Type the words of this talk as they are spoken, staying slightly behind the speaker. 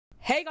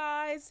Hey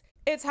guys,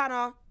 it's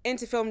Hannah,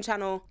 Into Film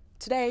Channel.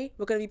 Today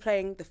we're going to be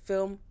playing the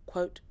film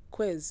quote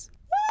quiz.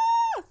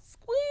 Ah,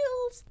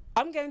 squeals!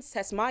 I'm going to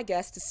test my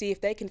guests to see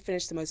if they can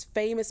finish the most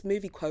famous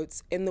movie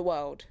quotes in the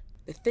world.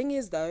 The thing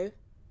is though,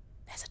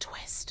 there's a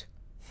twist.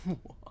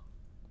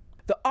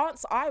 The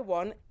answer I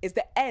want is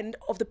the end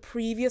of the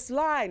previous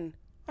line.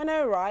 I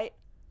know, right?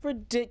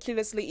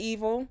 Ridiculously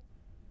evil.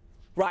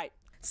 Right,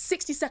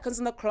 60 seconds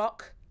on the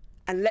clock,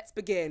 and let's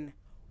begin.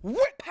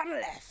 Whip and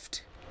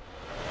left.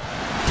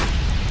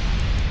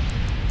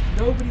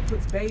 Nobody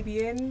puts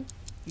baby in.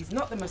 He's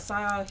not the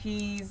Messiah,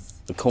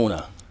 he's... The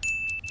corner.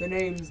 The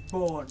name's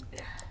Bond.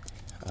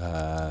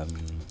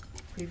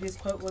 Previous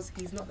quote was,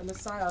 he's not the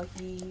Messiah,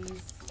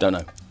 he's... Don't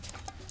know.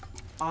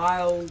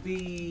 I'll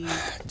be...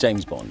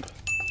 James Bond.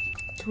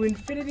 To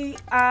infinity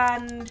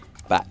and...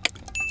 Back.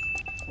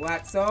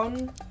 Wax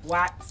on,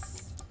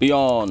 wax...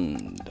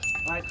 Beyond.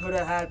 I could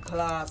have had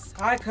class.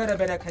 I could have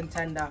been a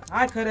contender.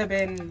 I could have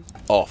been...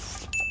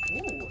 Off.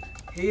 Ooh,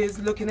 here's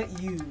looking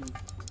at you.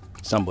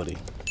 Somebody.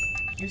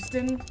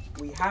 Houston,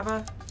 we have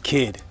a...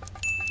 Kid.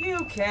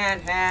 You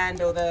can't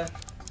handle the...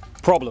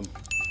 Problem.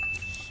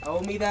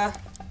 Show me the...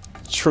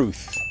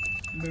 Truth.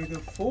 May the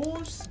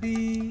force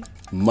be...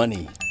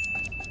 Money.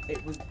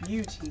 It was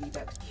beauty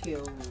that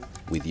killed.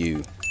 With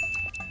you.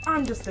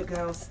 I'm just a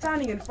girl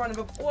standing in front of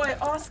a boy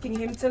asking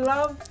him to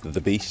love.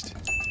 The beast.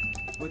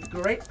 With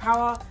great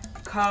power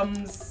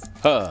comes...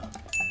 Her.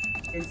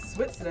 In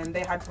Switzerland,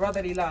 they had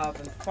brotherly love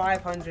and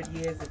 500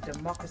 years of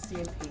democracy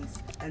and peace.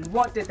 And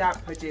what did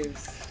that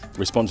produce?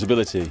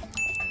 Responsibility.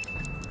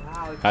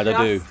 Wow, How'd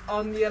I do?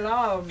 On the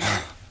alarm.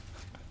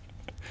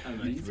 I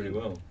know, you did really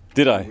well.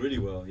 Did I? Really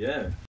well,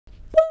 yeah.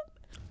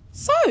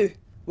 So,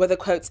 were the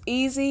quotes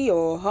easy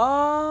or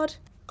hard?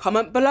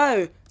 Comment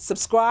below,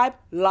 subscribe,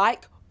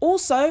 like.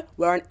 Also,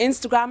 we're on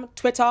Instagram,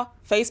 Twitter,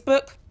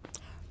 Facebook.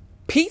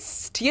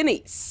 Peace to your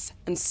niece,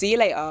 and see you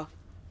later.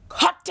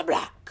 Cut to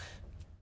black.